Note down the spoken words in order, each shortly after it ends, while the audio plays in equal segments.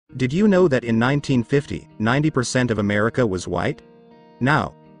Did you know that in 1950, 90% of America was white?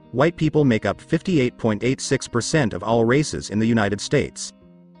 Now, white people make up 58.86% of all races in the United States,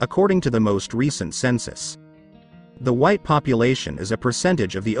 according to the most recent census. The white population as a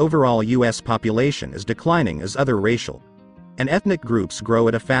percentage of the overall U.S. population is declining as other racial and ethnic groups grow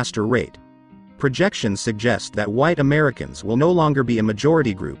at a faster rate. Projections suggest that white Americans will no longer be a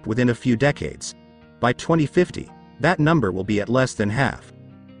majority group within a few decades. By 2050, that number will be at less than half.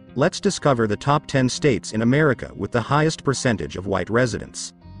 Let's discover the top 10 states in America with the highest percentage of white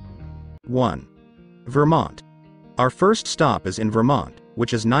residents. 1. Vermont. Our first stop is in Vermont,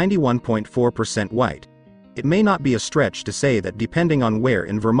 which is 91.4% white. It may not be a stretch to say that depending on where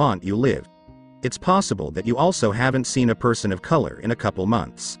in Vermont you live, it's possible that you also haven't seen a person of color in a couple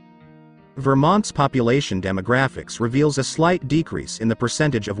months. Vermont's population demographics reveals a slight decrease in the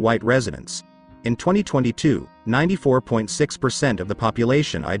percentage of white residents. In 2022, 94.6% of the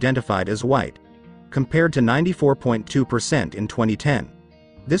population identified as white, compared to 94.2% in 2010.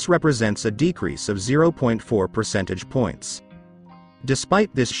 This represents a decrease of 0.4 percentage points.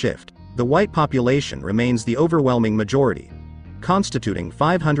 Despite this shift, the white population remains the overwhelming majority, constituting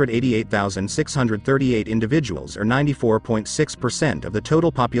 588,638 individuals or 94.6% of the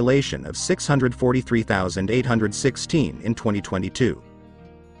total population of 643,816 in 2022.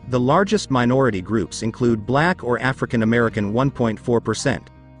 The largest minority groups include Black or African American 1.4%,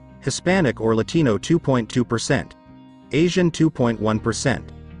 Hispanic or Latino 2.2%, Asian 2.1%,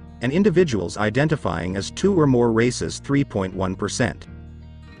 and individuals identifying as two or more races 3.1%.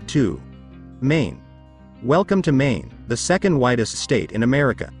 2. Maine. Welcome to Maine, the second whitest state in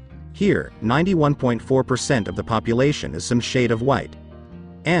America. Here, 91.4% of the population is some shade of white.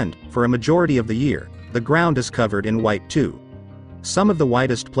 And, for a majority of the year, the ground is covered in white too. Some of the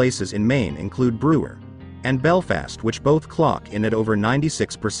whitest places in Maine include Brewer and Belfast, which both clock in at over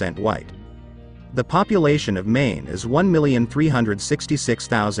 96% white. The population of Maine is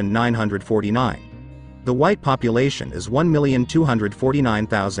 1,366,949. The white population is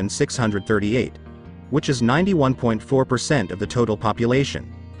 1,249,638, which is 91.4% of the total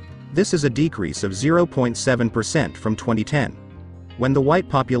population. This is a decrease of 0.7% from 2010, when the white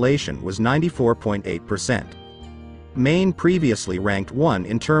population was 94.8%. Maine previously ranked 1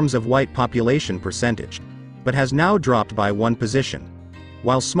 in terms of white population percentage, but has now dropped by 1 position.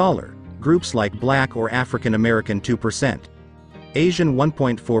 While smaller, groups like Black or African American 2%, Asian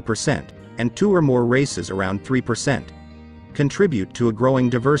 1.4%, and 2 or more races around 3%, contribute to a growing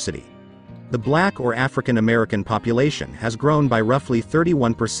diversity. The Black or African American population has grown by roughly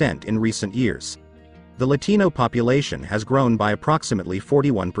 31% in recent years. The Latino population has grown by approximately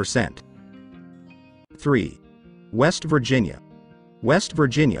 41%. 3. West Virginia. West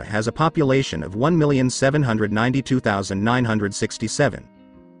Virginia has a population of 1,792,967,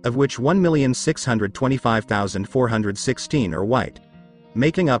 of which 1,625,416 are white,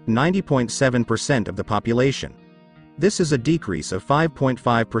 making up 90.7% of the population. This is a decrease of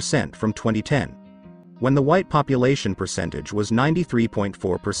 5.5% from 2010, when the white population percentage was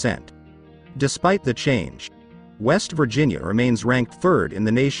 93.4%. Despite the change, West Virginia remains ranked 3rd in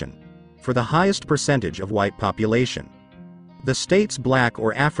the nation for the highest percentage of white population. The state's Black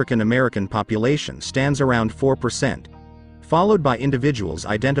or African American population stands around 4%, followed by individuals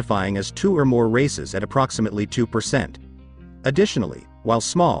identifying as 2 or more races at approximately 2%. Additionally, while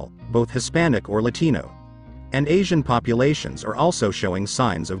small, both Hispanic or Latino and Asian populations are also showing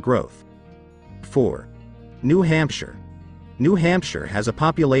signs of growth. 4. New Hampshire. New Hampshire has a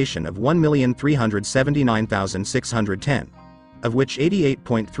population of 1,379,610, of which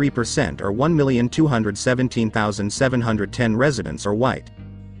 88.3% or 1,217,710 residents are white.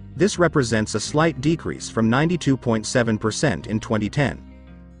 This represents a slight decrease from 92.7% in 2010,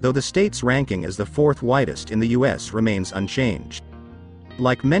 though the state's ranking as the 4th whitest in the U.S. remains unchanged.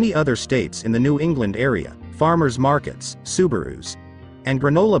 Like many other states in the New England area, farmers markets, Subarus, and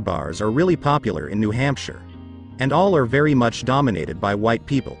granola bars are really popular in New Hampshire, and all are very much dominated by white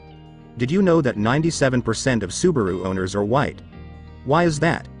people. Did you know that 97% of Subaru owners are white? Why is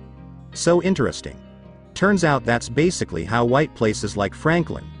that so interesting? Turns out that's basically how white places like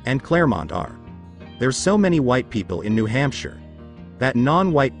Franklin and Claremont are. There's so many white people in New Hampshire that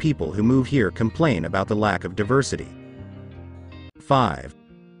non-white people who move here complain about the lack of diversity. 5.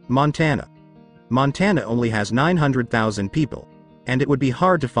 Montana. Montana only has 900,000 people, and it would be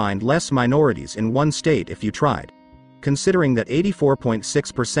hard to find less minorities in one state if you tried, considering that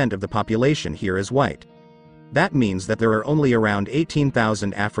 84.6% of the population here is white. That means that there are only around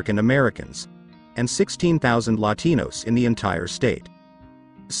 18,000 African Americans and 16,000 Latinos in the entire state.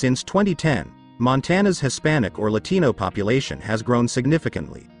 Since 2010, Montana's Hispanic or Latino population has grown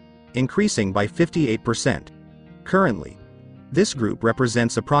significantly, increasing by 58%. Currently, this group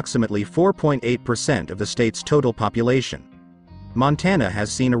represents approximately 4.8% of the state's total population. Montana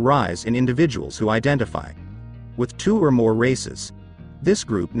has seen a rise in individuals who identify with two or more races. This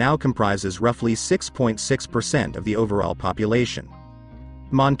group now comprises roughly 6.6% of the overall population.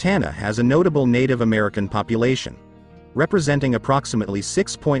 Montana has a notable Native American population, representing approximately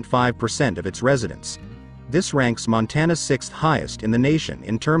 6.5% of its residents. This ranks Montana sixth highest in the nation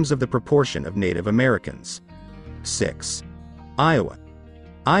in terms of the proportion of Native Americans. 6. Iowa.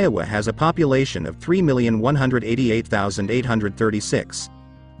 Iowa has a population of 3,188,836.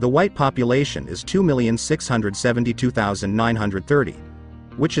 The white population is 2,672,930,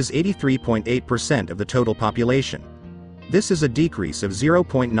 which is 83.8% of the total population. This is a decrease of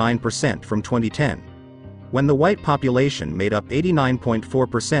 0.9% from 2010, when the white population made up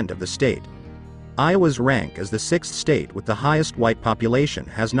 89.4% of the state. Iowa's rank as the sixth state with the highest white population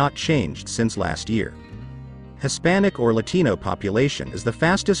has not changed since last year. Hispanic or Latino population is the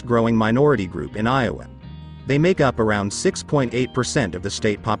fastest growing minority group in Iowa. They make up around 6.8% of the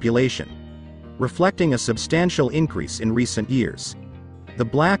state population, reflecting a substantial increase in recent years. The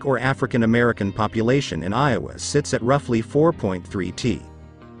Black or African American population in Iowa sits at roughly 4.3%.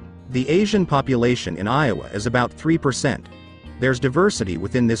 The Asian population in Iowa is about 3%. There's diversity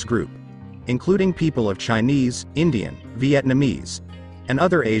within this group, including people of Chinese, Indian, Vietnamese, and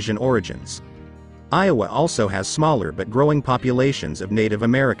other Asian origins. Iowa also has smaller but growing populations of Native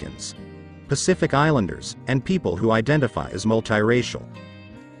Americans, Pacific Islanders, and people who identify as multiracial.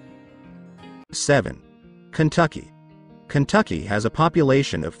 7. Kentucky. Kentucky has a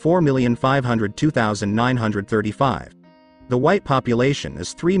population of 4,502,935. The white population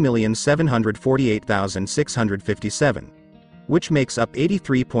is 3,748,657, which makes up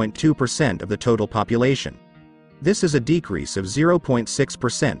 83.2% of the total population. This is a decrease of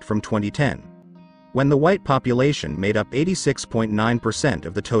 0.6% from 2010, when the white population made up 86.9%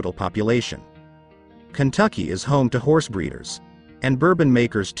 of the total population. Kentucky is home to horse breeders and bourbon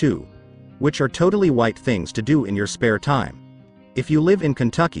makers too, which are totally white things to do in your spare time. If you live in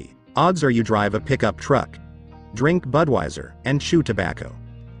Kentucky, odds are you drive a pickup truck, drink Budweiser, and chew tobacco.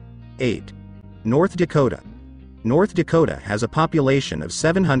 8. North Dakota. North Dakota has a population of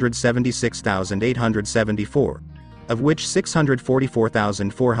 776,874, of which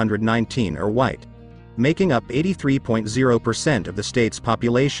 644,419 are white, making up 83.0% of the state's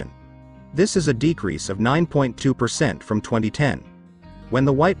population. This is a decrease of 9.2% from 2010, when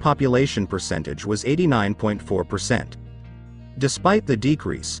the white population percentage was 89.4%. Despite the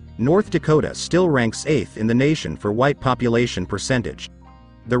decrease, North Dakota still ranks 8th in the nation for white population percentage.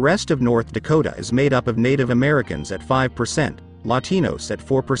 The rest of North Dakota is made up of Native Americans at 5%, Latinos at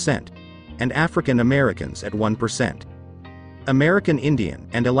 4%, and African Americans at 1%. American Indian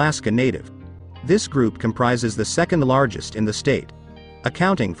and Alaska Native. This group comprises the second largest in the state,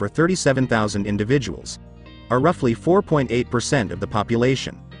 accounting for 37,000 individuals, are roughly 4.8% of the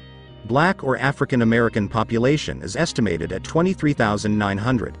population. Black or African American population is estimated at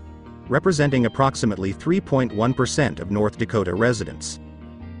 23,900, representing approximately 3.1% of North Dakota residents.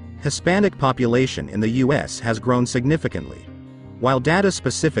 Hispanic population in the U.S. has grown significantly, while data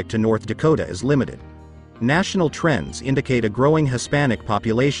specific to North Dakota is limited. National trends indicate a growing Hispanic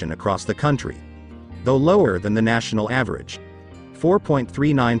population across the country, though lower than the national average.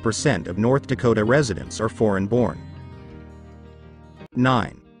 4.39% of North Dakota residents are foreign-born.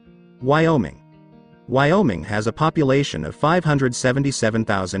 9. Wyoming. Wyoming has a population of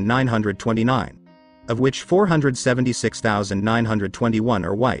 577,929, of which 476,921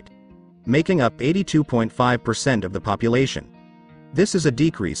 are white, making up 82.5% of the population. This is a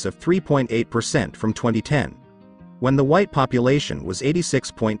decrease of 3.8% from 2010, when the white population was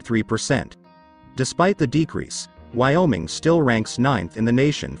 86.3%. Despite the decrease, Wyoming still ranks 9th in the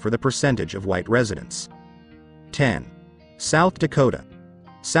nation for the percentage of white residents. 10. South Dakota.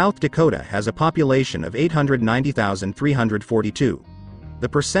 South Dakota has a population of 890,342. The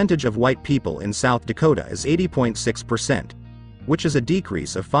percentage of white people in South Dakota is 80.6%, which is a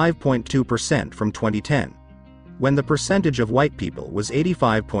decrease of 5.2% from 2010, when the percentage of white people was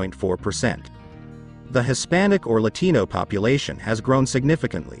 85.4%. The Hispanic or Latino population has grown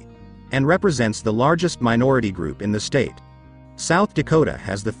significantly, and represents the largest minority group in the state. South Dakota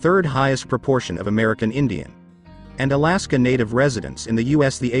has the third highest proportion of American Indian and Alaska Native residents in the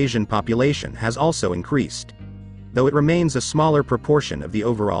U.S. The Asian population has also increased, though it remains a smaller proportion of the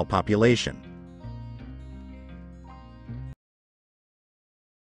overall population.